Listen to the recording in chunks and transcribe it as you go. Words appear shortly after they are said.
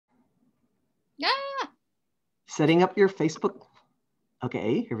Setting up your Facebook.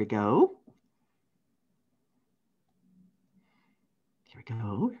 Okay, here we go. Here we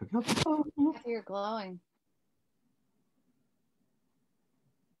go. Here we go. You're glowing.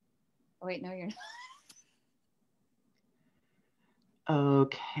 Oh, wait, no, you're not.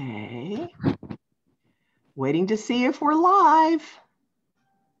 Okay. Waiting to see if we're live.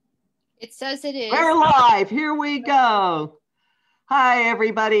 It says it is. We're live. Here we go. Hi,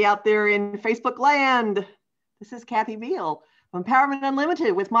 everybody out there in Facebook land. This is Kathy Beal from Empowerment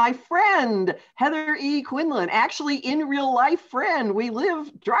Unlimited with my friend, Heather E. Quinlan, actually in real life friend. We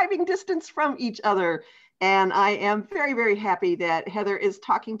live driving distance from each other. And I am very, very happy that Heather is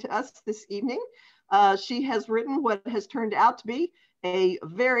talking to us this evening. She has written what has turned out to be a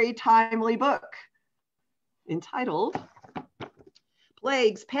very timely book entitled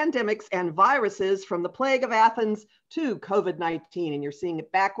Plagues, Pandemics, and Viruses from the Plague of Athens to COVID-19. And you're seeing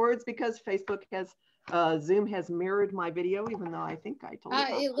it backwards because Facebook has, Zoom has mirrored my video, even though I think I told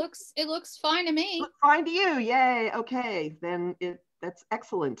you. It looks fine to me. Looks fine to you, yay, okay, then that's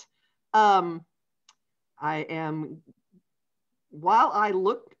excellent. While I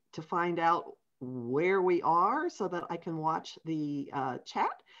look to find out where we are so that I can watch the chat,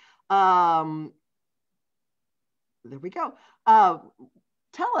 there we go.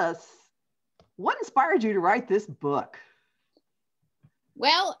 Tell us, what inspired you to write this book?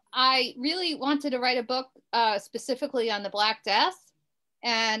 Well, I really wanted to write a book specifically on the Black Death.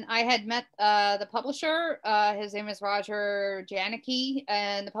 And I had met the publisher. His name is Roger Janicki,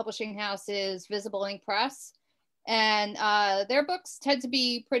 and the publishing house is Visible Ink Press. And their books tend to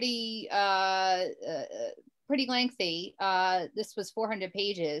be pretty lengthy. This was 400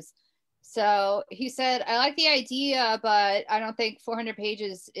 pages. So he said, I like the idea, but I don't think 400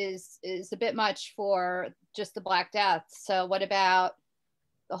 pages is a bit much for just the Black Death. So what about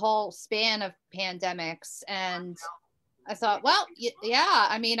the whole span of pandemics? And I thought, well, yeah,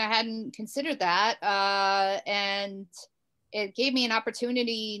 I mean, I hadn't considered that. And it gave me an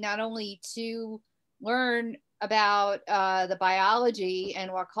opportunity not only to learn about the biology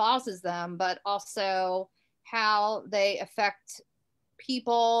and what causes them, but also how they affect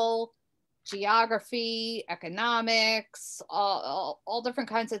people, geography, economics, all different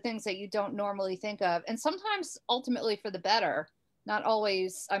kinds of things that you don't normally think of. And sometimes ultimately for the better, not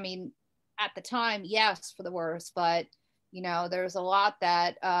always. I mean, at the time, yes, for the worse, but you know, there's a lot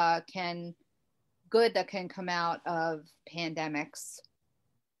that can come out of pandemics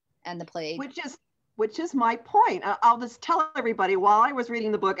and the plague. Which is my point. I'll just tell everybody, while I was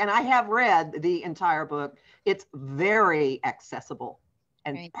reading the book, and I have read the entire book, it's very accessible.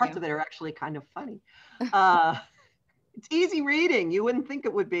 And parts of it are actually kind of funny. It's easy reading. You wouldn't think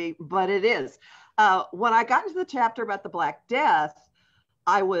it would be, but it is. When I got into the chapter about the Black Death,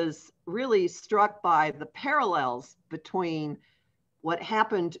 I was really struck by the parallels between what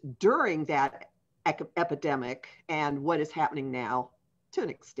happened during that epidemic and what is happening now, to an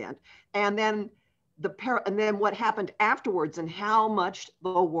extent, and then what happened afterwards and how much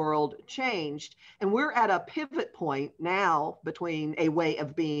the world changed. And we're at a pivot point now between a way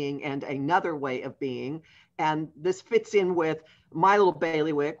of being and another way of being. And this fits in with my little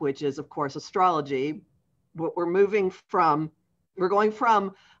bailiwick, which is, of course, astrology. We're going from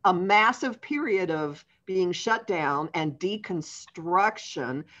a massive period of being shut down and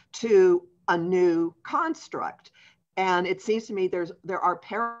deconstruction to a new construct. And it seems to me there are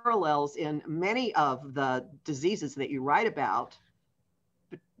parallels in many of the diseases that you write about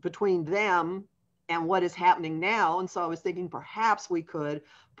between them and what is happening now. And so I was thinking perhaps we could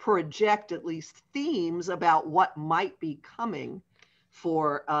project at least themes about what might be coming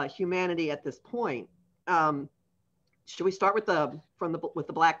for humanity at this point. Should we start with the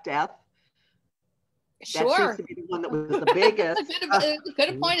Black Death? Sure. That seems to be the one that was the biggest. As good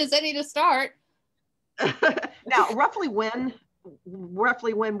a point as any to start. Now, roughly when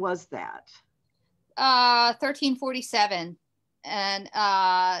was that? 1347, and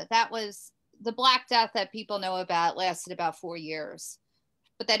that was the Black Death that people know about. Lasted about 4 years,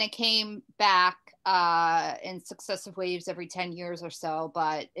 but then it came back in successive waves every 10 years or so,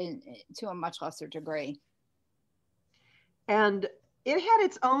 but to a much lesser degree. And it had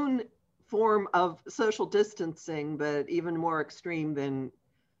its own form of social distancing, but even more extreme than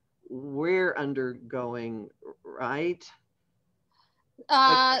we're undergoing, right?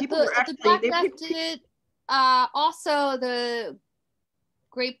 The Black Death did also the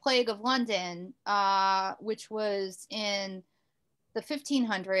Great Plague of London, which was in the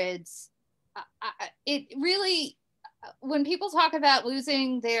 1500s. It really, when people talk about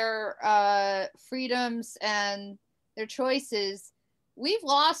losing their freedoms and their choices, we've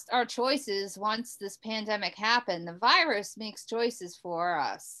lost our choices once this pandemic happened. The virus makes choices for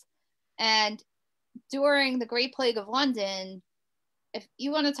us. And during the Great Plague of London, if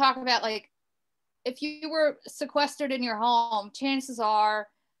you want to talk about, like, if you were sequestered in your home, chances are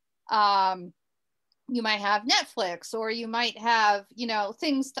you might have Netflix, or you might have, you know,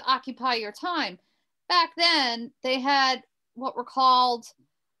 things to occupy your time. Back then, they had what were called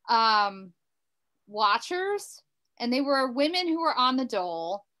watchers, and they were women who were on the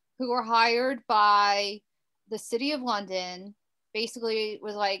dole, who were hired by the city of London. Basically, it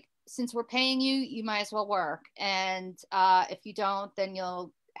was like, since we're paying you, you might as well work. And if you don't, then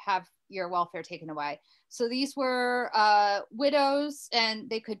you'll have your welfare taken away. So these were widows, and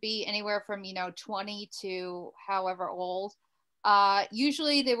they could be anywhere from, you know, 20 to however old.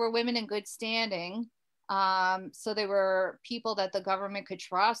 Usually they were women in good standing. So they were people that the government could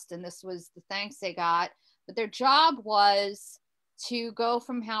trust, and this was the thanks they got. But their job was to go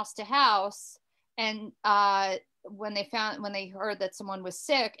from house to house, and when they heard that someone was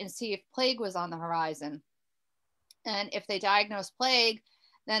sick, and see if plague was on the horizon. And if they diagnosed plague,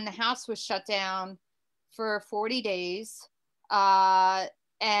 then the house was shut down for 40 days, and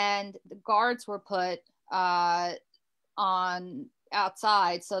the guards were put on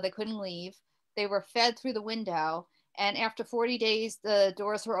outside, so they couldn't leave. They were fed through the window, and after 40 days, the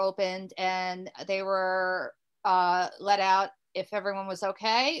doors were opened, and they were let out if everyone was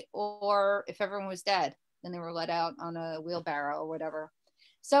okay, or if everyone was dead, then they were let out on a wheelbarrow or whatever.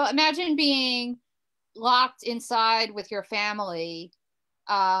 So imagine being locked inside with your family,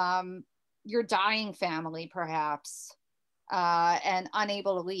 your dying family perhaps, and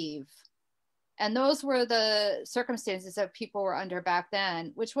unable to leave. And those were the circumstances that people were under back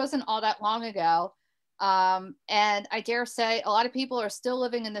then, which wasn't all that long ago. And I dare say a lot of people are still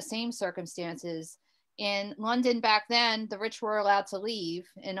living in the same circumstances. In London back then, the rich were allowed to leave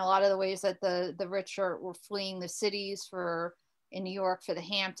in a lot of the ways that the rich were fleeing the cities, for in New York for the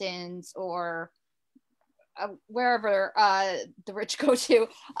Hamptons, or wherever the rich go to.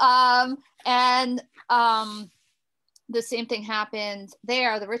 The same thing happened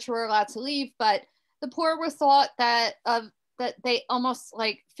there. The rich were allowed to leave, but the poor were thought that they almost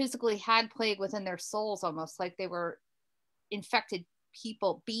like physically had plague within their souls, almost like they were infected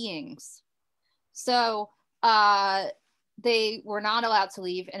beings. So they were not allowed to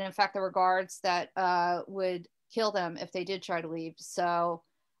leave. And in fact, there were guards that would kill them if they did try to leave. So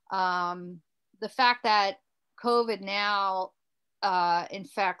the fact that COVID now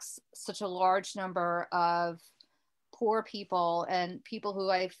infects such a large number of poor people, and people who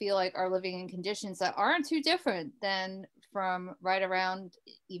I feel like are living in conditions that aren't too different than from right around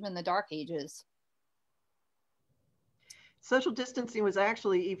even the Dark Ages. Social distancing was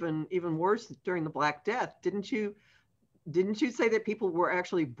actually even worse during the Black Death. Didn't you say that people were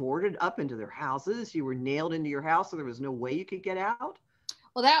actually boarded up into their houses? You were nailed into your house, so there was no way you could get out?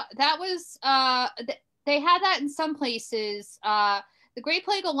 Well, that was they had that in some places. The Great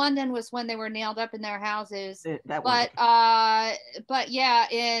Plague of London was when they were nailed up in their houses. But yeah,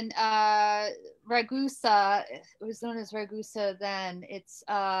 in Ragusa, it was known as Ragusa then. It's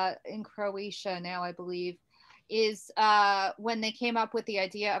in Croatia now, I believe, is when they came up with the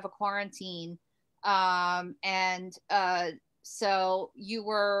idea of a quarantine. So you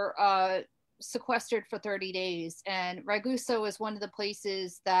were sequestered for 30 days. And Ragusa was one of the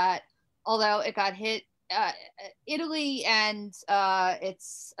places that, although it got hit, Italy and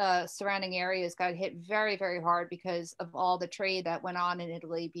its surrounding areas got hit very, very hard because of all the trade that went on in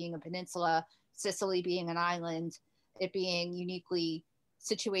Italy, being a peninsula, Sicily being an island, it being uniquely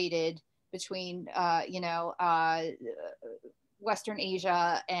situated between, Western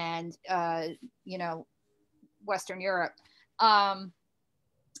Asia and, Western Europe. But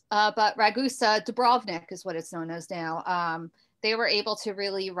Ragusa, Dubrovnik is what it's known as now. They were able to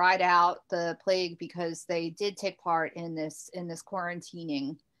really ride out the plague because they did take part in this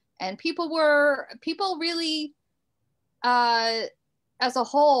quarantining, and people really, as a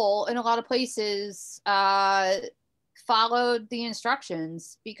whole, in a lot of places, followed the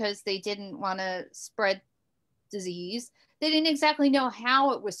instructions because they didn't want to spread disease. They didn't exactly know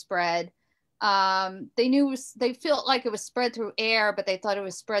how it was spread. They felt like it was spread through air, but they thought it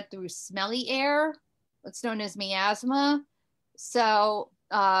was spread through smelly air. It's known as miasma. So,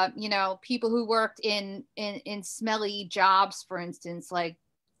 people who worked in smelly jobs, for instance, like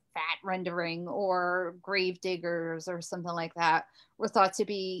fat rendering or grave diggers or something like that, were thought to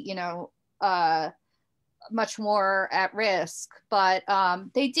be, much more at risk. But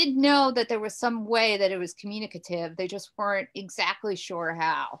they did know that there was some way that it was communicative. They just weren't exactly sure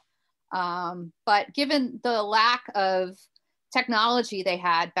how. But given the lack of technology they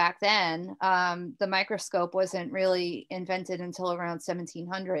had back then. The microscope wasn't really invented until around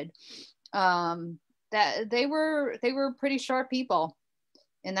 1700. That they were pretty sharp people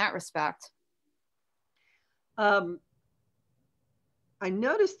in that respect. I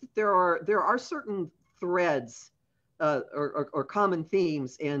noticed that there are certain threads or common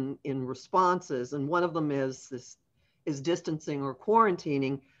themes in responses, and one of them is distancing or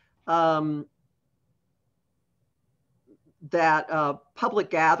quarantining. That public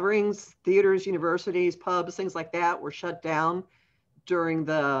gatherings, theaters, universities, pubs, things like that were shut down during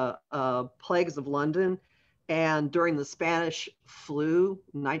the plagues of London and during the Spanish flu,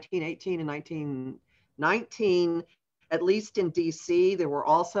 1918 and 1919. At least in DC, there were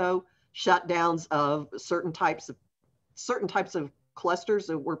also shutdowns of certain types of clusters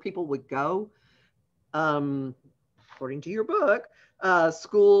where people would go. According to your book,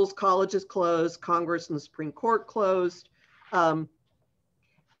 schools, colleges closed, Congress and the Supreme Court closed.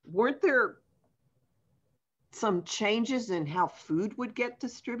 Weren't there some changes in how food would get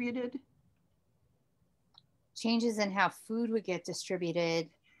distributed? Changes in how food would get distributed.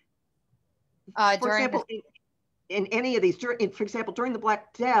 For example, in any of these, for example, during the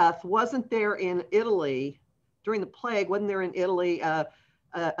Black Death, wasn't there in Italy, during the plague, wasn't there in Italy a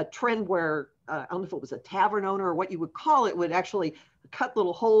trend where, I don't know if it was a tavern owner or what you would call it, would actually cut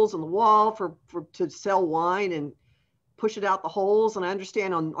little holes in the wall to sell wine and push it out the holes? And I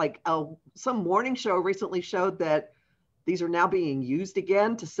understand on like some morning show recently showed that these are now being used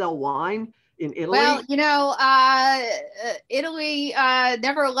again to sell wine in Italy. Well, Italy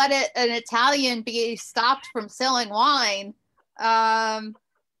never let an Italian be stopped from selling wine.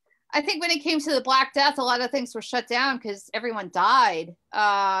 I think when it came to the Black Death, a lot of things were shut down because everyone died.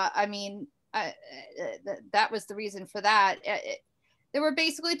 That was the reason for that. There were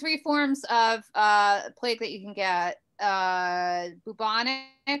basically three forms of plague that you can get. Bubonic,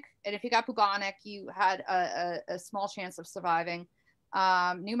 and if you got bubonic, you had a small chance of surviving.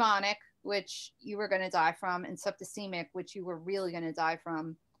 Pneumonic, which you were going to die from, and septicemic, which you were really going to die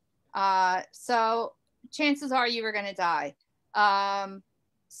from. So chances are you were going to die.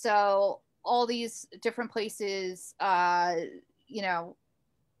 So all these different places, the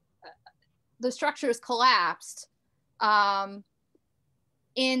structures collapsed.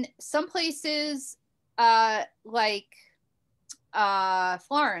 In some places, like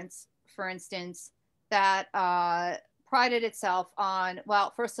Florence, for instance, that prided itself on,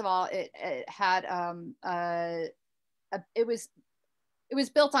 well, first of all, it had it was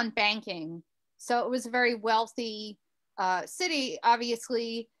built on banking, so it was a very wealthy city,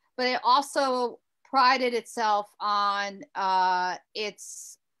 obviously, but it also prided itself on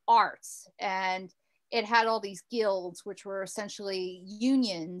its arts, and it had all these guilds, which were essentially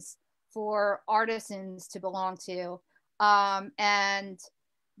unions for artisans to belong to. And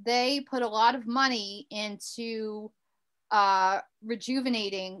they put a lot of money into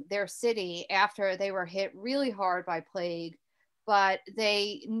rejuvenating their city after they were hit really hard by plague, but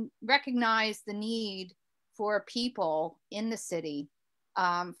they recognized the need for people in the city,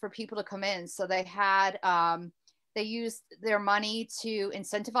 for people to come in. So they had, they used their money to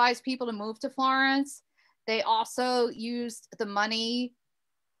incentivize people to move to Florence. They also used the money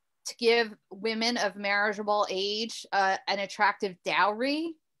to give women of marriageable age an attractive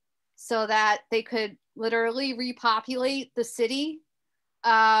dowry so that they could literally repopulate the city.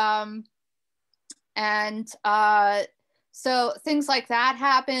 So things like that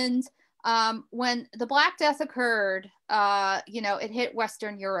happened. When the Black Death occurred, it hit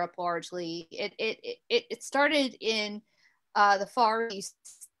Western Europe largely. It started in the Far East,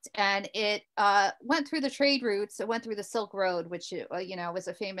 and it went through the trade routes. It went through the Silk Road, which was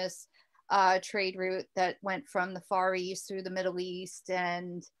a famous trade route that went from the Far East through the Middle East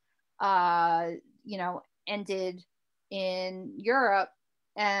and ended in Europe.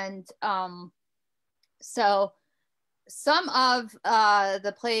 And so some of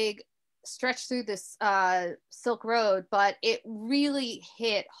the plague stretched through this Silk Road, but it really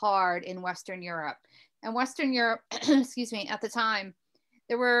hit hard in Western Europe. And Western Europe, excuse me, at the time,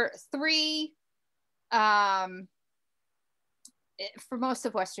 there were three, for most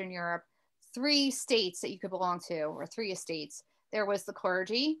of Western Europe, 3 states that you could belong to, or 3 estates. There was the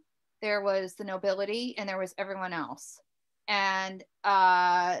clergy, there was the nobility, and there was everyone else. And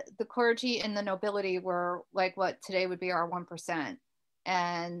the clergy and the nobility were like what today would be our 1%.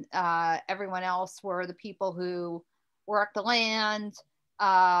 And everyone else were the people who worked the land,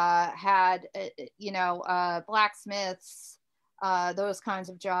 had, blacksmiths, those kinds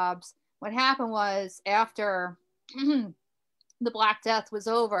of jobs. What happened was after the Black Death was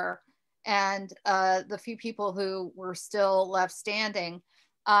over and the few people who were still left standing.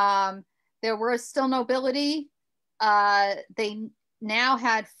 There was still nobility. They now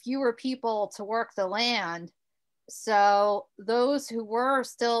had fewer people to work the land. So those who were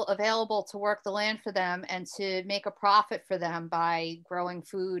still available to work the land for them and to make a profit for them by growing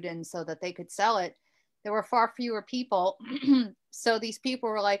food and so that they could sell it, there were far fewer people. So these people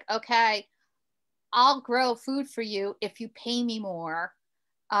were like, okay, I'll grow food for you if you pay me more.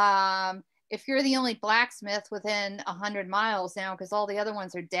 If you're the only blacksmith within 100 miles now, because all the other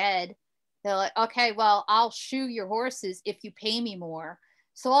ones are dead, they're like, okay, well, I'll shoe your horses if you pay me more.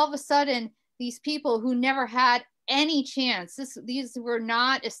 So all of a sudden, these people who never had any chance, these were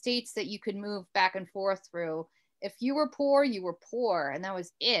not estates that you could move back and forth through. If you were poor, you were poor, and that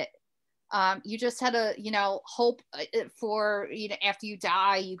was it. You just had to, hope for, after you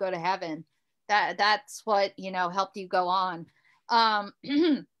die, you go to heaven. That's what, helped you go on.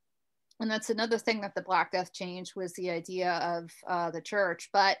 And that's another thing that the Black Death changed, was the idea of the church.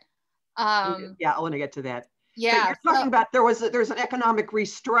 But yeah, I want to get to that. Yeah, but you're talking about there's an economic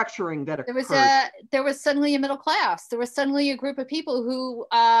restructuring that occurred. There was suddenly a middle class. There was suddenly a group of people who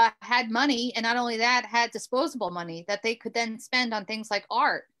had money, and not only that, had disposable money that they could then spend on things like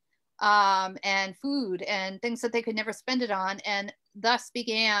art and food and things that they could never spend it on, and thus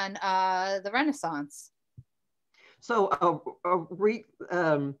began the Renaissance. So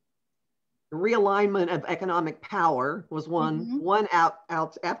realignment of economic power was one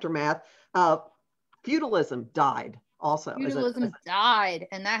aftermath. Feudalism died also. Feudalism died,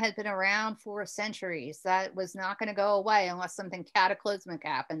 and that had been around for centuries. That was not going to go away unless something cataclysmic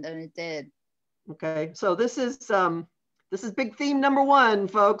happened, and it did. Okay, so this is big theme number one,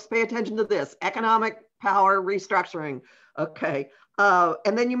 folks. Pay attention to this: economic power restructuring. Okay,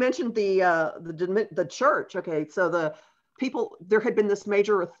 and then you mentioned the church. Okay, so there had been this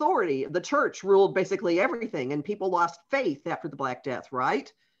major authority. The church ruled basically everything, and people lost faith after the Black Death,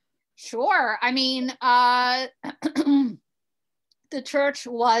 right? Sure. I mean, the church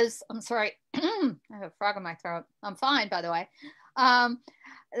was, I'm sorry, I have a frog in my throat. I'm fine, by the way.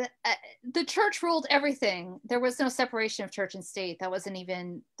 The church ruled everything. There was no separation of church and state. That wasn't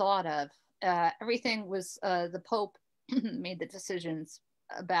even thought of. Everything was, the Pope made the decisions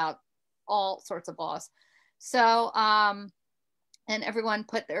about all sorts of laws. So, and everyone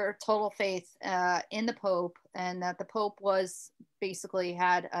put their total faith in the Pope, and that the Pope basically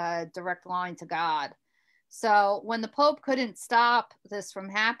had a direct line to God. So when the Pope couldn't stop this from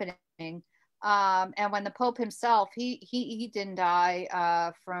happening, and when the Pope himself, he didn't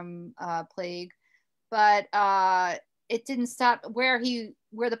die from plague, but it didn't stop where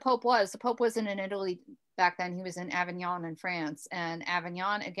the Pope was. The Pope wasn't in Italy back then. He was in Avignon in France, and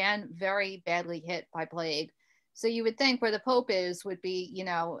Avignon, again, very badly hit by plague. So you would think where the Pope is would be,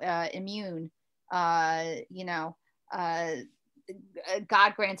 immune,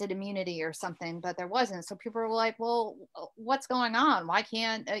 God-granted immunity or something, but there wasn't. So people were like, well, what's going on? Why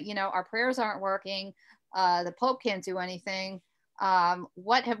can't, our prayers aren't working. The Pope can't do anything.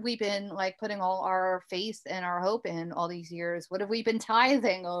 What have we been like putting all our faith and our hope in all these years? What have we been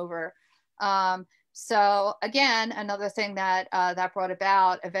tithing over? So again, another thing that brought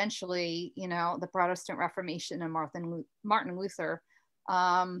about eventually, the Protestant Reformation and Martin Luther,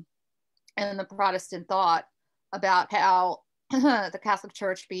 and the Protestant thought about how the Catholic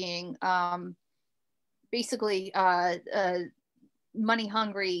Church being basically money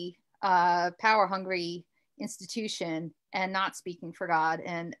hungry, power hungry institution, and not speaking for God,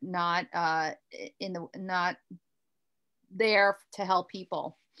 and not there to help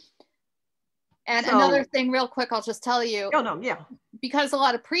people. And another thing real quick, I'll just tell you, because a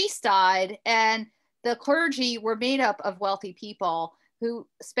lot of priests died, and the clergy were made up of wealthy people who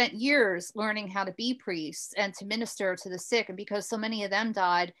spent years learning how to be priests and to minister to the sick. And because so many of them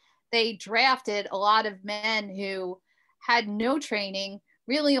died, they drafted a lot of men who had no training,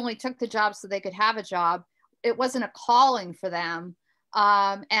 really only took the job so they could have a job. It wasn't a calling for them.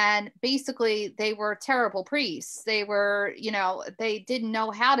 And basically they were terrible priests. They were, they didn't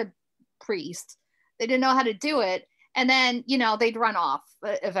know how to priest. They didn't know how to do it. And then, they'd run off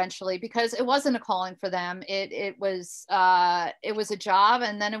eventually because it wasn't a calling for them. It was a job.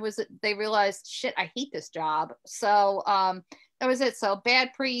 And then they realized, shit, I hate this job. So that was it. So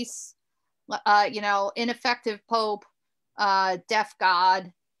bad priests, ineffective Pope, deaf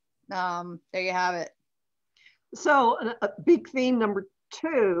God. There you have it. So a big theme number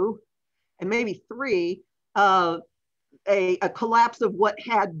 2, and maybe 3, a collapse of what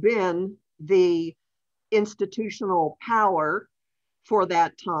had been the institutional power for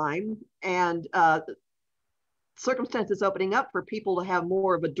that time, and circumstances opening up for people to have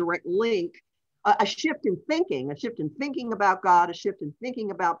more of a direct link, a shift in thinking about God, a shift in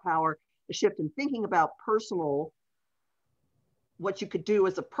thinking about power, a shift in thinking about personal, what you could do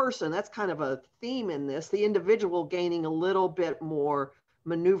as a person. That's kind of a theme in this, the individual gaining a little bit more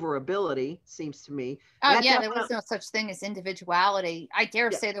maneuverability, seems to me. Oh, yeah, there was no such thing as individuality. I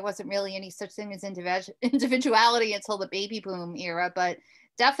dare say there wasn't really any such thing as individuality until the baby boom era, but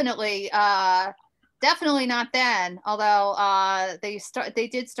definitely not then, although they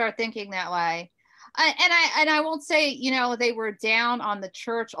did start thinking that way. And I won't say, you know, they were down on the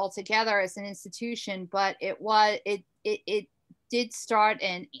church altogether as an institution, but it did start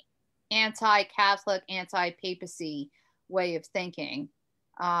an anti-Catholic, anti-papacy way of thinking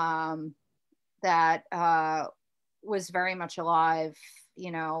that was very much alive,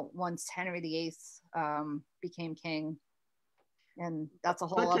 you know, once Henry VIII became king. And that's a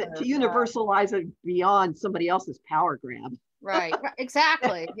whole other... to universalize it beyond somebody else's power grab. Right,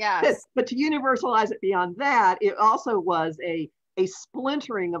 exactly, yes. But to universalize it beyond that, it also was a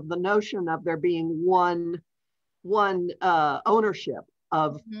splintering of the notion of there being one ownership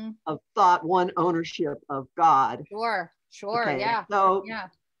of thought, one ownership of God. Sure, okay. Yeah. So yeah.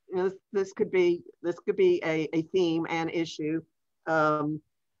 This could be a theme and issue. The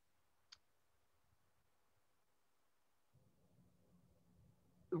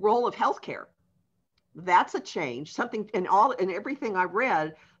role of healthcare, that's a change. Something in everything I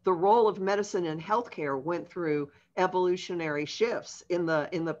read, the role of medicine and healthcare went through evolutionary shifts in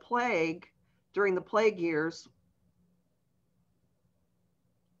the plague. During the plague years,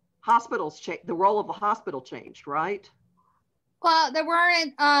 hospitals changed. The role of the hospital changed, right? Well, there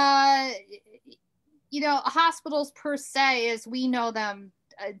weren't, you know, hospitals per se, as we know them,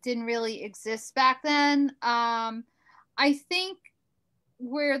 didn't really exist back then. I think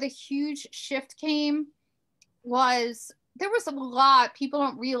where the huge shift came was there was a lot, people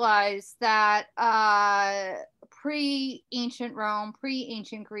don't realize that pre-ancient Rome,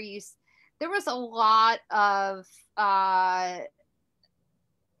 pre-ancient Greece, there was a lot of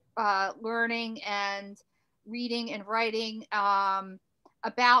learning and reading and writing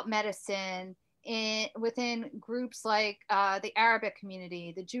about medicine within groups like the Arabic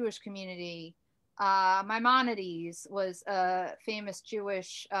community, the Jewish community. Maimonides was a famous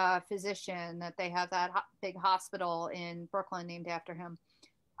Jewish physician that they have that big hospital in Brooklyn named after him.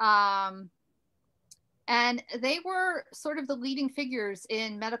 And they were sort of the leading figures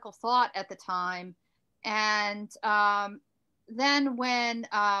in medical thought at the time. And then when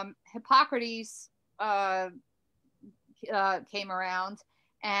Hippocrates came around,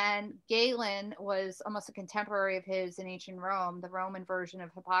 and Galen was almost a contemporary of his in ancient Rome, the Roman version of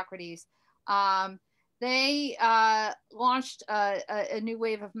Hippocrates. They launched a new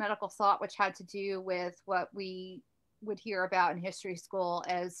wave of medical thought, which had to do with what we would hear about in history school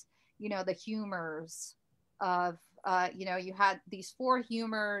as, you know, the humors of, you know, you had these 4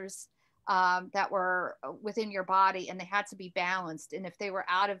 humors that were within your body, and they had to be balanced. And if they were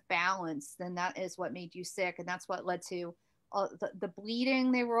out of balance, then that is what made you sick. And that's what led to the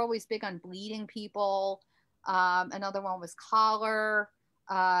bleeding. They were always big on bleeding people. Another one was choler.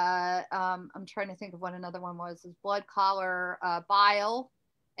 I'm trying to think of what another one was. Blood, choler, bile.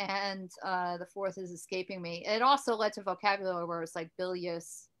 And the 4th is escaping me. It also led to vocabulary where it's like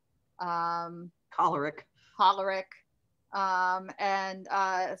bilious, choleric, and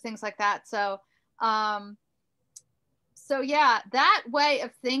things like that. So yeah, that way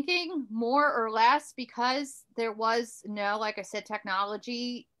of thinking, more or less, because there was no, like I said,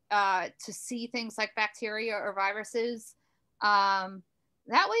 technology to see things like bacteria or viruses.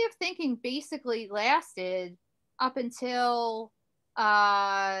 That way of thinking basically lasted up until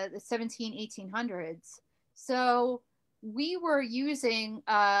the 1800s. So we were using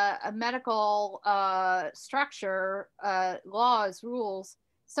a medical structure, laws, rules,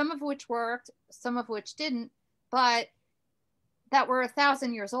 some of which worked, some of which didn't, but that were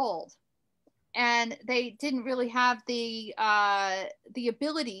 1,000 years old. And they didn't really have the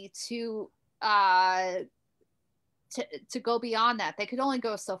ability to go beyond that. They could only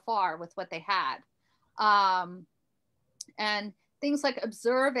go so far with what they had. And things like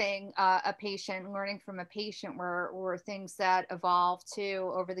observing a patient, learning from a patient were things that evolved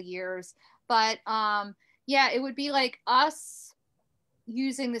too over the years. But yeah, it would be like us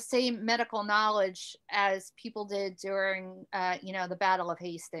using the same medical knowledge as people did during, you know, the Battle of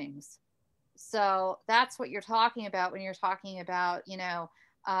Hastings. So that's what you're talking about when you're talking about, you know,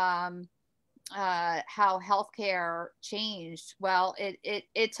 how healthcare changed. Well,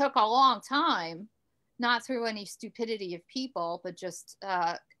 it took a long time, not through any stupidity of people, but just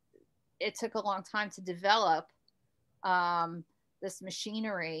it took a long time to develop this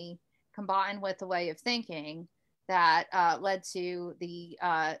machinery combined with the way of thinking that led to the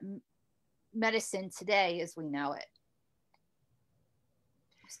medicine today as we know it.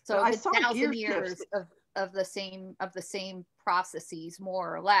 So I the saw 1,000 years of the same processes,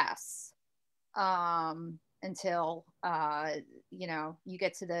 more or less, until you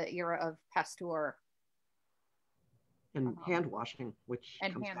get to the era of Pasteur and hand washing, which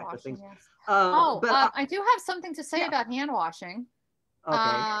and comes hand back washing. to things. Yes. But I do have something to say about hand washing.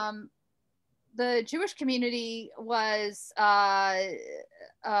 Okay. The Jewish community was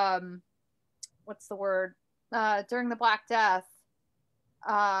what's the word? During the Black Death,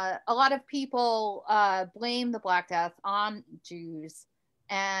 a lot of people blame the Black Death on Jews,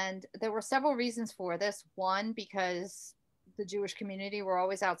 and there were several reasons for this. One, because the Jewish community were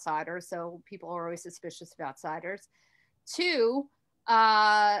always outsiders, so people are always suspicious of outsiders. Two,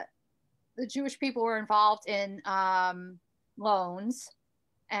 the Jewish people were involved in loans,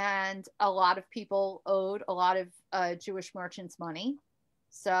 and a lot of people owed a lot of Jewish merchants money.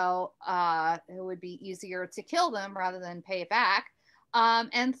 So it would be easier to kill them rather than pay it back.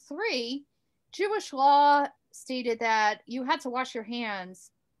 And three, Jewish law stated that you had to wash your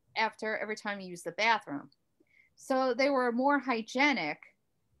hands after every time you used the bathroom. So they were more hygienic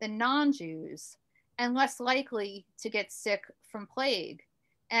than non-Jews and less likely to get sick from plague.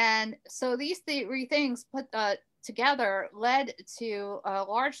 And so these three things put together led to a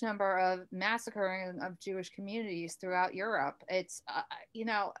large number of massacring of Jewish communities throughout Europe. It's,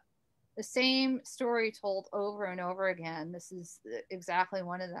 the same story told over and over again. This is exactly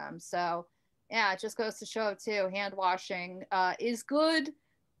one of them. So yeah, it just goes to show too, hand washing is good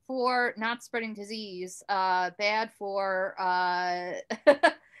for not spreading disease, bad for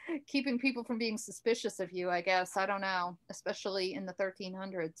keeping people from being suspicious of you, I guess. I don't know, especially in the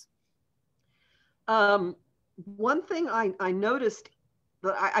 1300s. One thing I noticed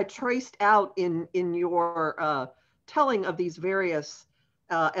that I traced out in your telling of these various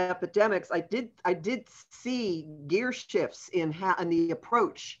epidemics, I did see gear shifts in the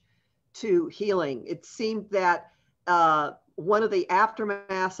approach to healing. It seemed that one of the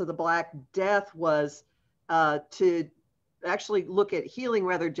aftermaths of the Black Death was to actually look at healing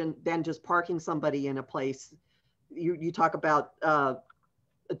rather than just parking somebody in a place. You talk about a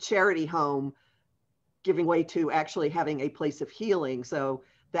charity home giving way to actually having a place of healing. So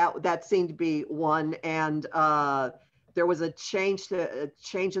that seemed to be one. And there was a change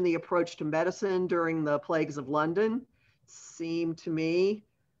in the approach to medicine during the plagues of London, seemed to me.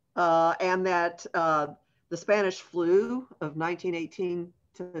 And that the Spanish flu of 1918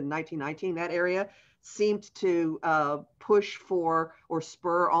 to 1919, that area, seemed to push for or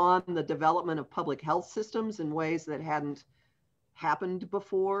spur on the development of public health systems in ways that hadn't happened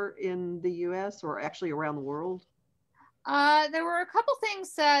before in the US or actually around the world? There were a couple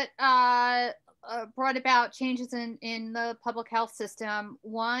things that brought about changes in the public health system.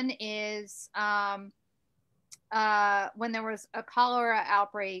 One is when there was a cholera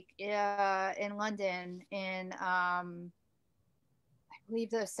outbreak in London in, I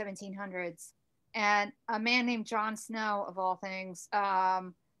believe, the 1700s. And a man named John Snow, of all things,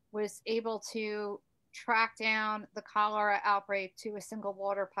 was able to track down the cholera outbreak to a single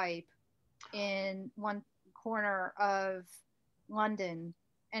water pipe in one corner of London.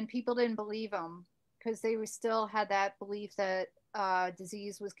 And people didn't believe him because they still had that belief that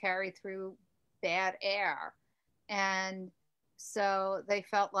disease was carried through bad air. And so they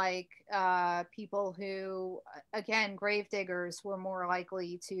felt like people who, again, grave diggers were more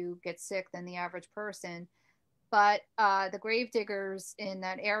likely to get sick than the average person. But the grave diggers in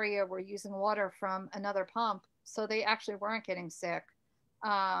that area were using water from another pump, so they actually weren't getting sick.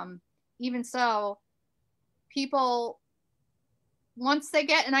 Even so, people, once they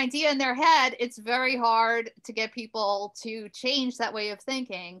get an idea in their head, it's very hard to get people to change that way of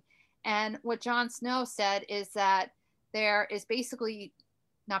thinking. And what John Snow said is that there is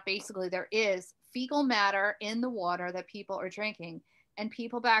there is fecal matter in the water that people are drinking. And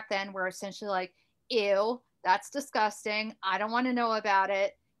people back then were essentially like, ew, that's disgusting. I don't want to know about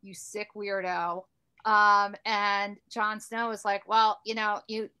it. You sick weirdo. And John Snow is like, well, you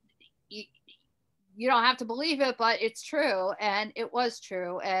don't have to believe it, but it's true. And it was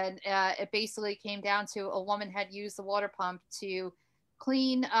true. And it basically came down to a woman had used the water pump to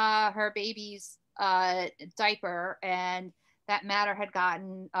clean her baby's diaper, and that matter had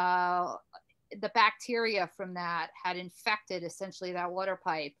gotten the bacteria from that had infected essentially that water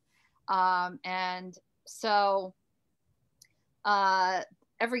pipe. And so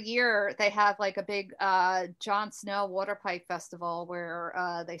every year they have like a big Jon Snow water pipe festival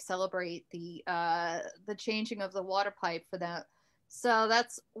where they celebrate the changing of the water pipe for them. So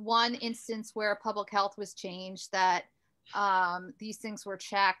that's one instance where public health was changed, that these things were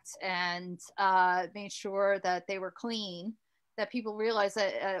checked and made sure that they were clean, that people realized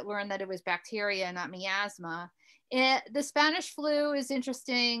that learned that it was bacteria, not miasma. The Spanish flu is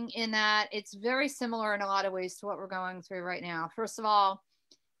interesting in that it's very similar in a lot of ways to what we're going through right now. First of all,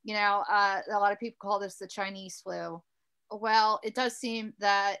 you know, a lot of people call this the Chinese flu. Well, it does seem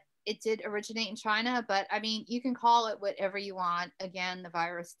that it did originate in China, but I mean, you can call it whatever you want. Again, the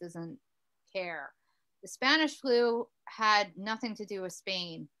virus doesn't care. The Spanish flu had nothing to do with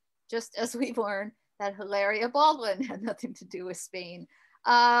Spain, just as we've learned that Hilaria Baldwin had nothing to do with Spain.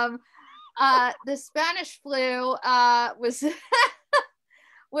 The Spanish flu was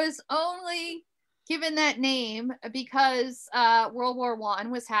was only given that name because World War I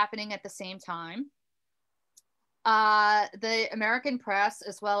was happening at the same time. The American press,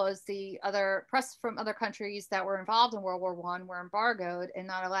 as well as the other press from other countries that were involved in World War I, were embargoed and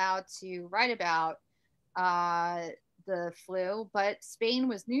not allowed to write about the flu, but Spain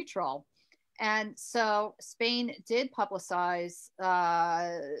was neutral. And so Spain did publicize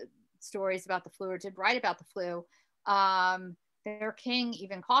stories about the flu, or did write about the flu. Their king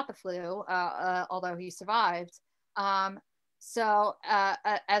even caught the flu, although he survived. So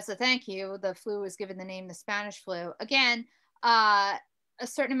as a thank you, the flu was given the name the Spanish flu. Again, a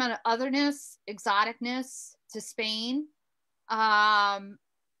certain amount of otherness, exoticness to Spain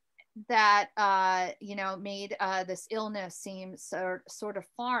that, you know, made this illness seem sort of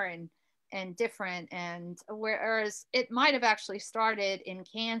foreign and different. And whereas it might have actually started in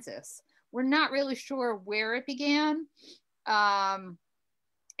Kansas. We're not really sure where it began.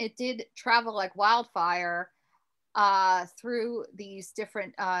 It did travel like wildfire through these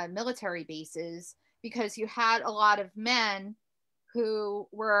different military bases, because you had a lot of men who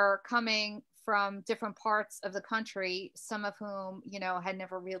were coming from different parts of the country, some of whom, you know, had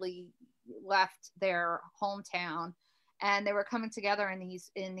never really left their hometown, and they were coming together in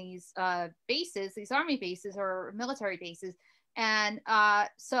these bases, these army bases or military bases. And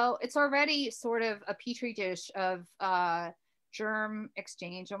so it's already sort of a petri dish of germ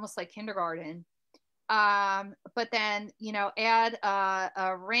exchange, almost like kindergarten. But then, you know, add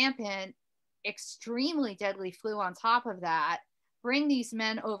a rampant, extremely deadly flu on top of that, bring these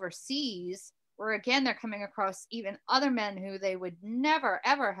men overseas, where again, they're coming across even other men who they would never,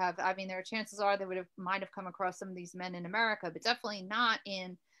 ever have. I might have come across some of these men in America, but definitely not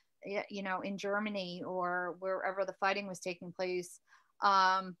in, you know, in Germany or wherever the fighting was taking place.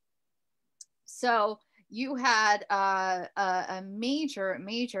 So you had a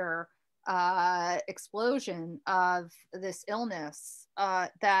major explosion of this illness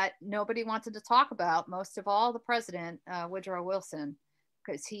that nobody wanted to talk about, most of all the president, Woodrow Wilson,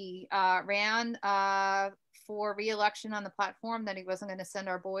 because he ran for re-election on the platform that he wasn't going to send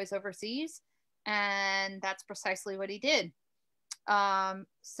our boys overseas, and that's precisely what he did.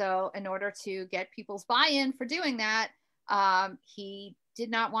 So in order to get people's buy-in for doing that, he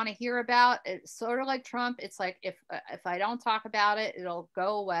did not want to hear about it. Sort of like Trump. It's like, if I don't talk about it, it'll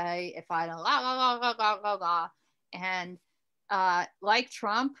go away. If I don't, and like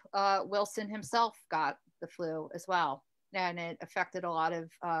Trump, Wilson himself got the flu as well, and it affected a lot of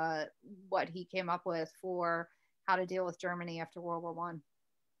what he came up with for how to deal with Germany after World War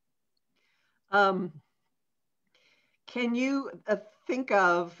I. Can you think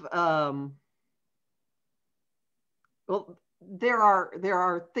of well, there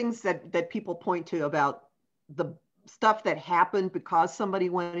are things that people point to about the stuff that happened because somebody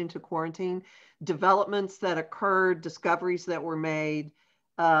went into quarantine, developments that occurred, discoveries that were made.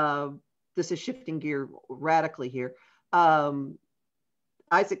 This is shifting gear radically here.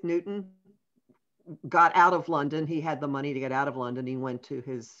 Isaac Newton got out of London. He had the money to get out of London. He went to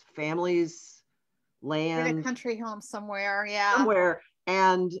his family's land. In a country home somewhere, yeah. Somewhere.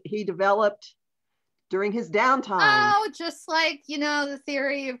 And he developed during his downtime. Oh, just like, you know, the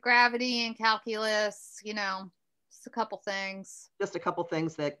theory of gravity and calculus, you know, just a couple things. Just a couple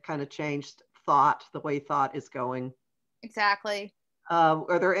things that kind of changed thought, the way thought is going. Exactly.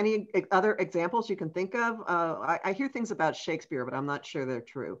 Are there any other examples you can think of? I hear things about Shakespeare, but I'm not sure they're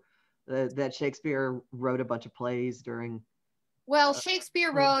true. That Shakespeare wrote a bunch of plays during. Well,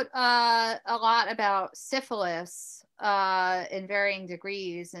 Shakespeare wrote a lot about syphilis in varying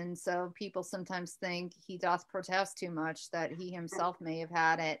degrees, and so people sometimes think he doth protest too much, that he himself may have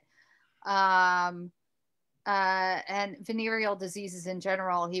had it. and venereal diseases in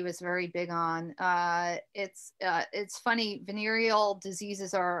general, he was very big on. It's funny. Venereal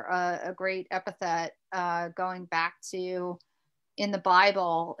diseases are a great epithet going back to in the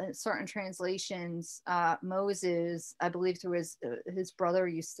Bible, in certain translations. Moses, I believe, through his brother,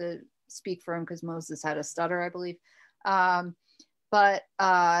 used to speak for him because Moses had a stutter, I believe. But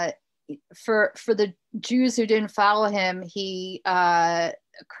for the Jews who didn't follow him, he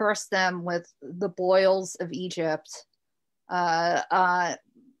cursed them with the boils of Egypt.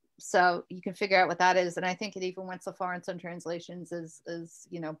 So you can figure out what that is. And I think it even went so far in some translations as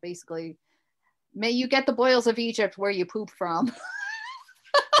basically, may you get the boils of Egypt where you poop from.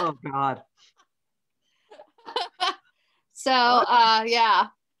 Oh God. So yeah.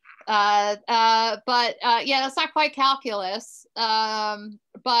 But that's not quite calculus.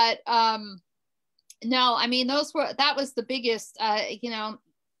 But no, I mean, that was the biggest,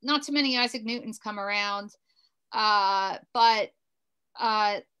 not too many Isaac Newtons come around. But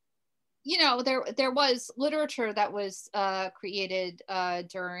there was literature that was created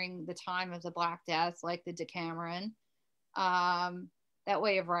during the time of the Black Death, like the Decameron, that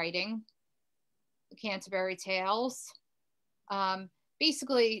way of writing, the Canterbury Tales.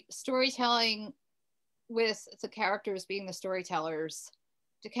 Basically storytelling with the characters being the storytellers,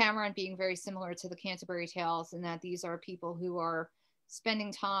 Decameron being very similar to the Canterbury Tales, in that these are people who are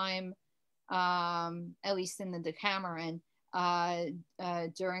spending time, at least in the Decameron,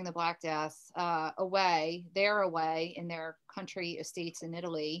 during the Black Death, away in their country estates in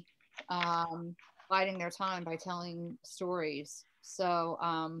Italy, biding their time by telling stories.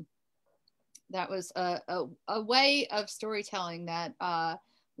 So that was a way of storytelling that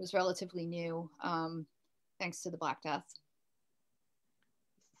was relatively new, thanks to the Black Death.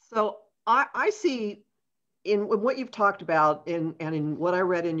 So I see in what you've talked about and in what I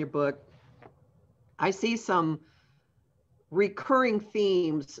read in your book, I see some recurring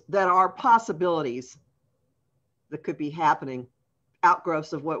themes that are possibilities that could be happening,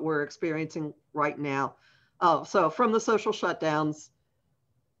 outgrowths of what we're experiencing right now. So from the social shutdowns,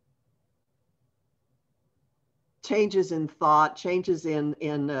 changes in thought, changes in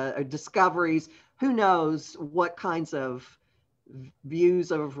discoveries, who knows what kinds of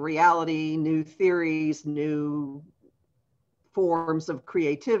views of reality, new theories, new forms of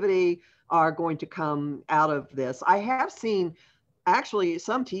creativity are going to come out of this. I have seen actually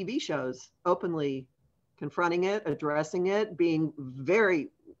some TV shows openly confronting it, addressing it, being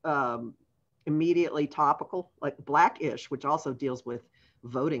very immediately topical, like Blackish, which also deals with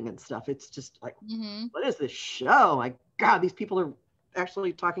voting and stuff. It's just like, what is this show? My God, these people are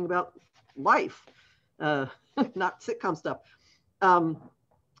actually talking about life, not sitcom stuff.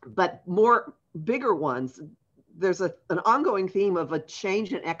 But more bigger ones, there's an ongoing theme of a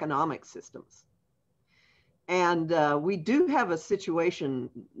change in economic systems. And we do have a situation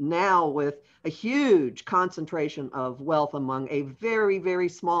now with a huge concentration of wealth among a very, very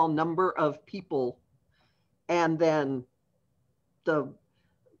small number of people. And then the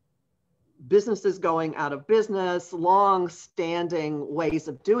businesses going out of business, long-standing ways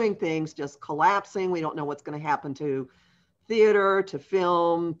of doing things just collapsing. We don't know what's going to happen to theater, to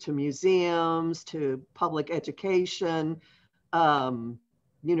film, to museums, to public education,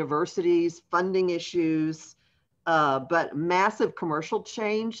 universities, funding issues, but massive commercial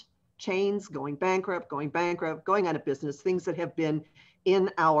chains going bankrupt, going out of business, things that have been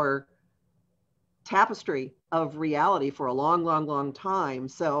in our tapestry of reality for a long, long, long time.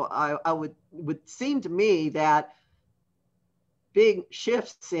 So I would seem to me that big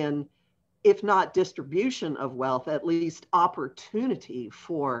shifts in, if not distribution of wealth, at least opportunity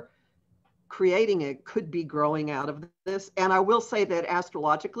for creating it could be growing out of this. And I will say that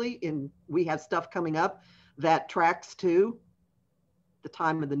astrologically, we have stuff coming up that tracks to the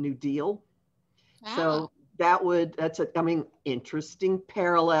time of the New Deal. Wow. So that's interesting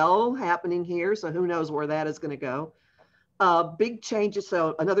parallel happening here. So who knows where that is going to go. Big changes.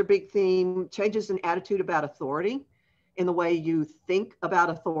 So another big theme, changes in attitude about authority, in the way you think about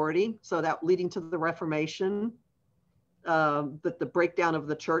authority. So that leading to the Reformation, the breakdown of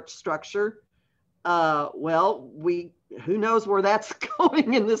the church structure. Who knows where that's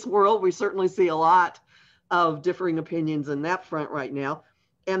going in this world. We certainly see a lot of differing opinions in that front right now.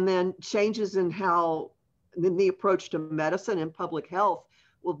 And then changes in the approach to medicine and public health.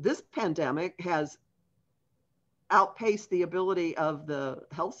 Well, this pandemic has outpaced the ability of the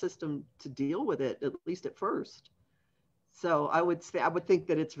health system to deal with it, at least at first. So I would think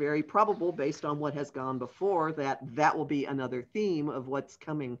that it's very probable, based on what has gone before, that will be another theme of what's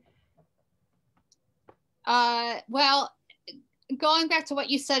coming. Well, going back to what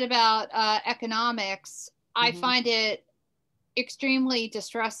you said about economics, I find it extremely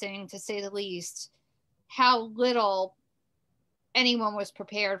distressing, to say the least, how little anyone was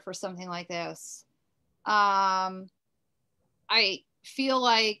prepared for something like this. I feel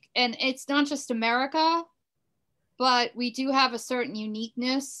like, and it's not just America, but we do have a certain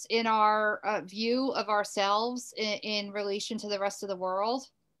uniqueness in our view of ourselves in relation to the rest of the world,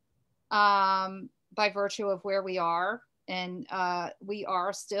 by virtue of where we are. And we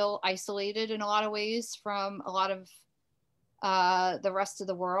are still isolated in a lot of ways from a lot of the rest of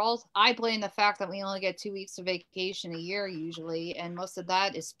the world. I blame the fact that we only get 2 weeks of vacation a year usually, and most of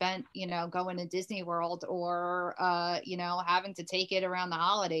that is spent, going to Disney World or, having to take it around the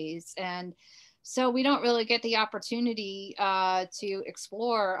holidays. And so we don't really get the opportunity to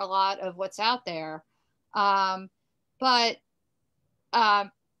explore a lot of what's out there. But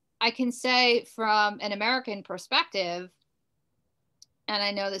I can say from an American perspective, and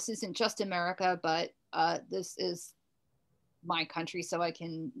I know this isn't just America, but this is my country, so I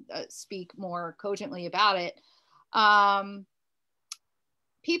can speak more cogently about it.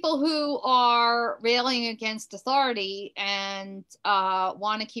 People who are railing against authority and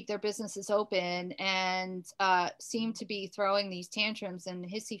want to keep their businesses open and seem to be throwing these tantrums and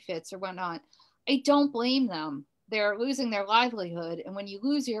hissy fits or whatnot, I don't blame them. They're losing their livelihood. And when you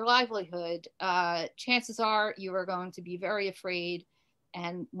lose your livelihood, chances are you are going to be very afraid.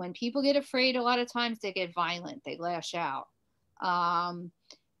 And when people get afraid, a lot of times they get violent, they lash out.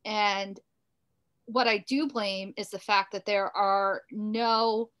 And what I do blame is the fact that there are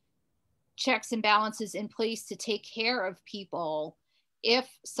no checks and balances in place to take care of people if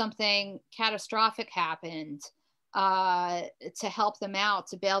something catastrophic happened, to help them out,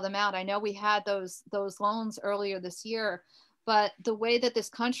 to bail them out. I know we had those loans earlier this year, but the way that this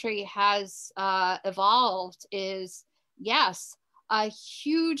country has evolved is, yes, a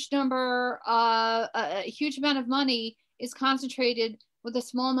huge amount of money is concentrated with a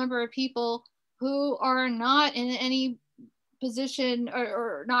small number of people who are not in any position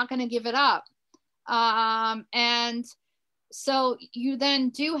or not going to give it up. And so you then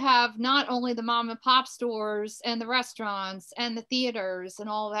do have not only the mom and pop stores and the restaurants and the theaters and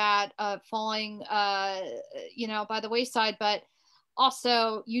all that falling, by the wayside, but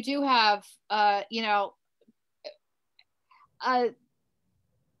also you do have,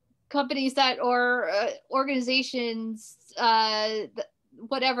 companies that, or organizations,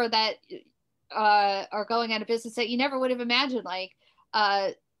 whatever, that are going out of business that you never would have imagined, like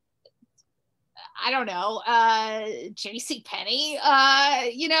I don't know, J.C. Penney,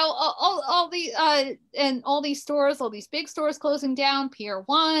 all the and all these stores, all these big stores closing down, Pier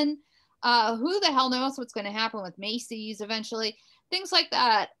 1. Who the hell knows what's going to happen with Macy's eventually, things like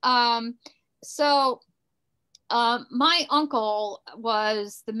that. My uncle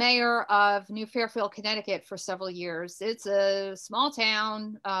was the mayor of New Fairfield, Connecticut for several years. It's a small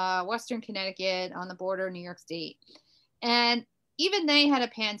town, Western Connecticut on the border of New York State. And even they had a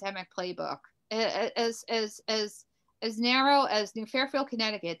pandemic playbook. As narrow as New Fairfield,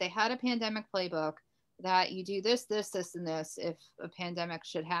 Connecticut, they had a pandemic playbook that you do this, this, this, and this if a pandemic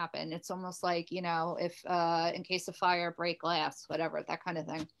should happen. It's almost like, if in case of fire, break glass, whatever, that kind of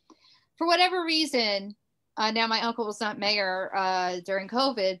thing. For whatever reason, now my uncle was not mayor during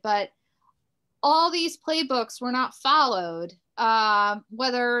COVID, but all these playbooks were not followed,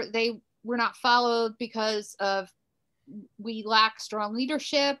 whether they were not followed because of we lack strong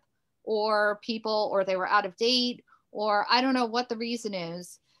leadership, or they were out of date, or I don't know what the reason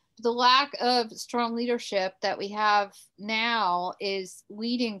is. The lack of strong leadership that we have now is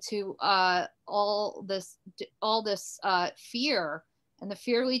leading to all this fear, and the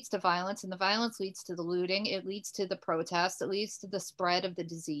fear leads to violence, and the violence leads to the looting. It leads to the protests. It leads to the spread of the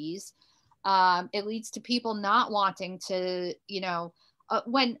disease. It leads to people not wanting to,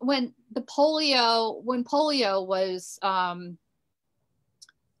 when polio was,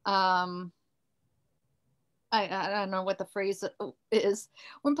 I don't know what the phrase is.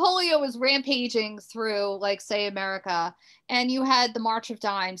 When polio was rampaging through, like, say, America, and you had the March of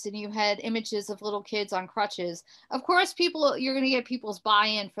Dimes and you had images of little kids on crutches, of course, you're going to get people's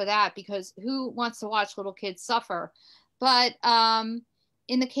buy-in for that, because who wants to watch little kids suffer? But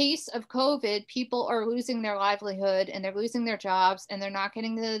in the case of COVID, people are losing their livelihood and they're losing their jobs, and they're not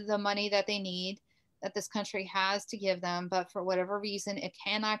getting the money that they need, that this country has to give them, but for whatever reason, it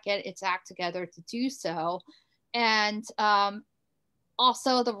cannot get its act together to do so. And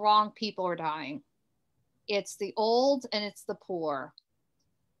also the wrong people are dying. It's the old and it's the poor.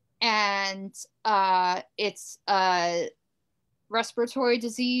 And it's respiratory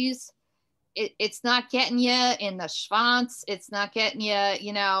disease. it's not getting you in the schwanz. It's not getting you,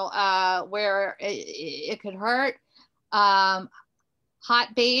 you know, where it could hurt. Hot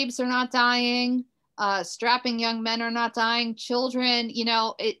babes are not dying. Strapping young men are not dying. Children, you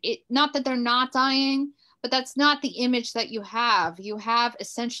know, not that they're not dying, but that's not the image that you have. You have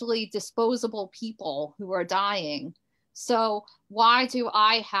essentially disposable people who are dying. So why do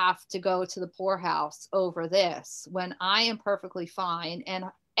I have to go to the poorhouse over this when I am perfectly fine and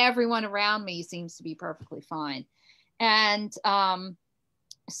everyone around me seems to be perfectly fine? And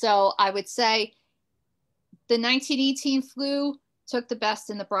so I would say the 1918 flu took the best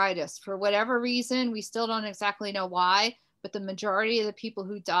and the brightest. For whatever reason, we still don't exactly know why, but the majority of the people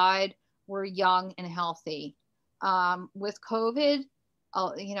who died were young and healthy. With COVID,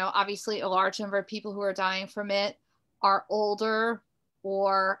 you know, obviously a large number of people who are dying from it are older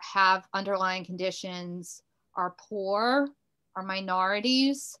or have underlying conditions, are poor, are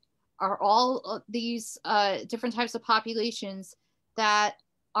minorities, are all these different types of populations that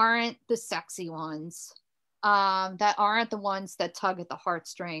aren't the sexy ones, that aren't the ones that tug at the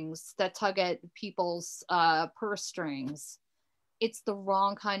heartstrings, that tug at people's purse strings. It's the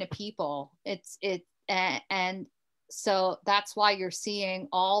wrong kind of people. And so that's why you're seeing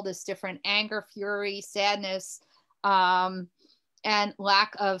all this different anger, fury, sadness, and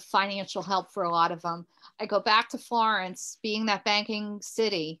lack of financial help for a lot of them. I go back to Florence, being that banking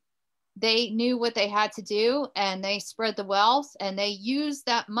city. They knew what they had to do and they spread the wealth and they used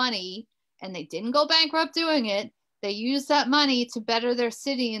that money, and they didn't go bankrupt doing it. They used that money to better their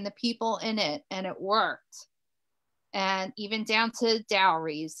city and the people in it, and it worked. And even down to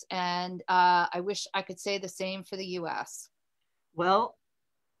dowries. And I wish I could say the same for the US. Well,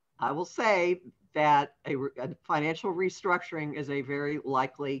 I will say that a financial restructuring is a very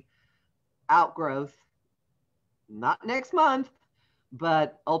likely outgrowth, not next month,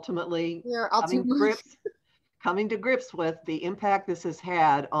 but ultimately coming to grips with the impact this has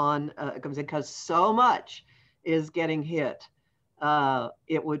had on, because so much is getting hit.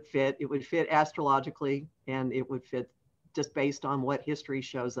 It would fit astrologically, and it would fit just based on what history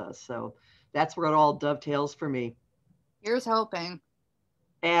shows us. So that's where it all dovetails for me. Here's hoping.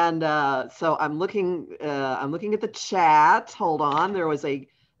 And so I'm looking at the chat. Hold on. There was a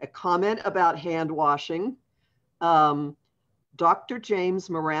comment about hand washing. Dr. James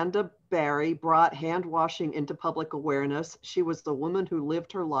Miranda Barry brought hand washing into public awareness. She was the woman who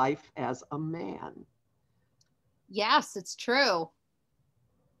lived her life as a man. Yes, it's true.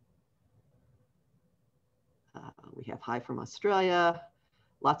 We have hi from Australia.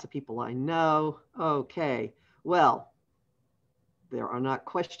 Lots of people I know. Okay. Well, there are not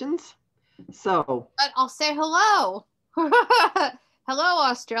questions. So. But I'll say hello. Hello,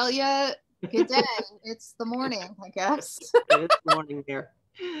 Australia. Good day. It's the morning, I guess. It's morning here.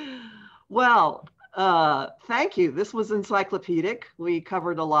 Well, thank you. This was encyclopedic. We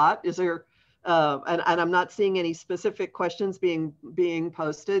covered a lot. Is there, and I'm not seeing any specific questions being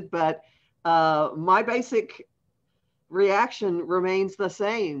posted, but my basic reaction remains the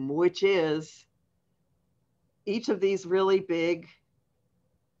same, which is each of these really big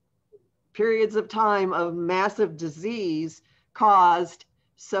periods of time of massive disease caused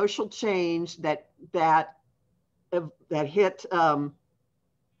social change that hit.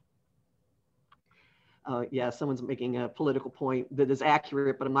 Yeah, someone's making a political point that is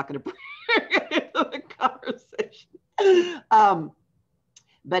accurate, but I'm not going to bring it into the conversation.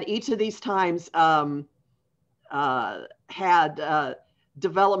 But each of these times had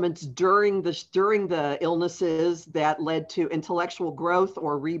developments during the illnesses that led to intellectual growth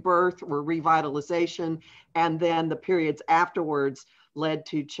or rebirth or revitalization, and then the periods afterwards led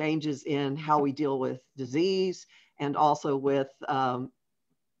to changes in how we deal with disease and also with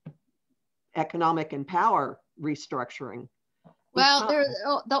economic and power restructuring. Well,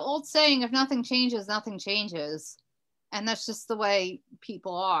 the old saying, if nothing changes, nothing changes. And that's just the way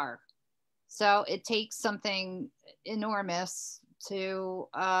people are. So it takes something enormous to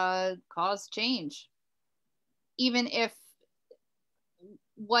cause change. Even if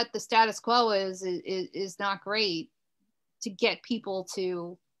what the status quo is not great, to get people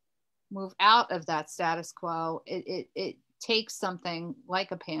to move out of that status quo, it takes something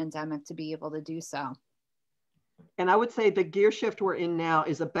like a pandemic to be able to do so. And I would say the gear shift we're in now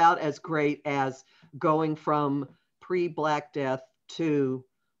is about as great as going from pre-Black Death to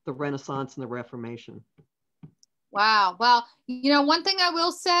the Renaissance and the Reformation. Wow. Well, you know, one thing I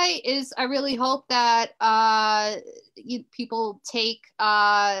will say is I really hope that people take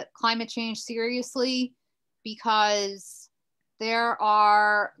climate change seriously, because there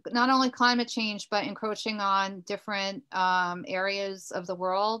are not only climate change, but encroaching on different areas of the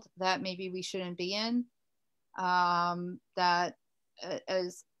world that maybe we shouldn't be in. That,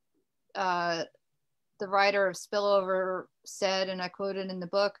 as the writer of Spillover said, and I quoted in the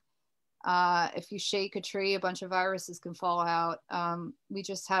book, if you shake a tree, a bunch of viruses can fall out. We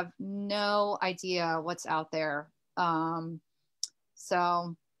just have no idea what's out there.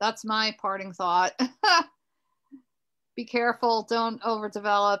 So that's my parting thought. Be careful, don't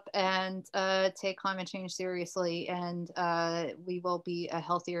overdevelop, and take climate change seriously, and we will be a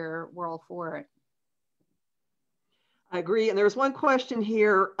healthier world for it. I agree. And there's one question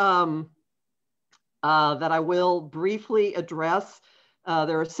here that I will briefly address.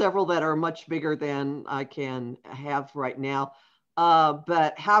 There are several that are much bigger than I can have right now.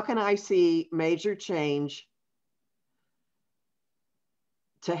 But how can I see major change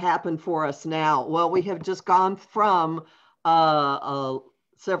to happen for us now? Well, we have just gone from a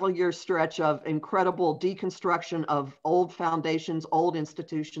several year stretch of incredible deconstruction of old foundations, old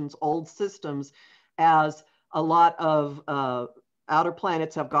institutions, old systems, as a lot of outer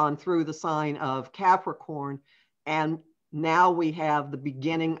planets have gone through the sign of Capricorn. And now we have the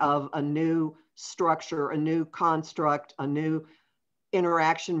beginning of a new structure, a new construct, a new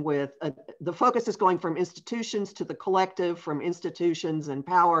interaction with, the focus is going from institutions to the collective, from institutions and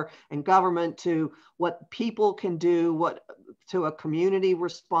power and government to what people can do, to a community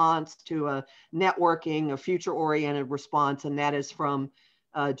response, to a networking, a future-oriented response. And that is from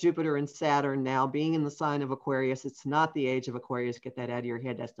Jupiter and Saturn now being in the sign of Aquarius. It's not the age of Aquarius. Get that out of your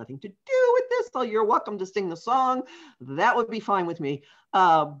head. That's nothing to do with this. So you're welcome to sing the song. That would be fine with me.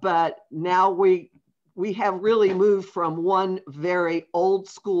 But now we have really moved from one very old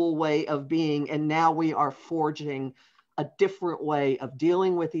school way of being, and now we are forging a different way of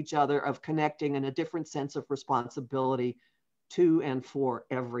dealing with each other, of connecting, and a different sense of responsibility to and for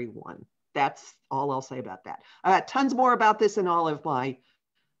everyone. That's all I'll say about that. I got tons more about this in all of my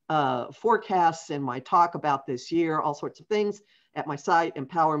forecasts and my talk about this year, all sorts of things at my site,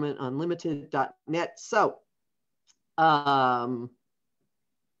 empowermentunlimited.net. So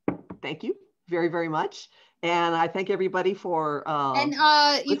thank you very, very much. And I thank everybody for and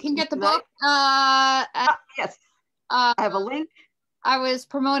you can get the tonight. book. Yes, I have a link. I was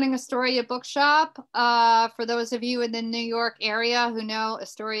promoting Astoria Bookshop. For those of you in the New York area who know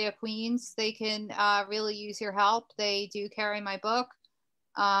Astoria, Queens, they can really use your help. They do carry my book.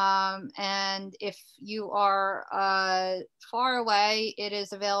 And if you are far away, it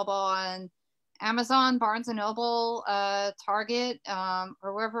is available on Amazon, Barnes & Noble, Target,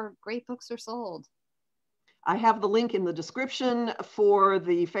 or wherever great books are sold. I have the link in the description for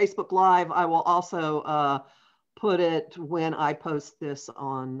the Facebook Live. I will also put it when I post this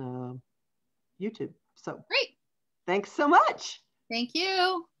on YouTube. So great. Thanks so much. Thank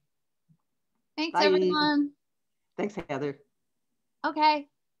you. Thanks, Bye. everyone. Thanks, Heather. Okay.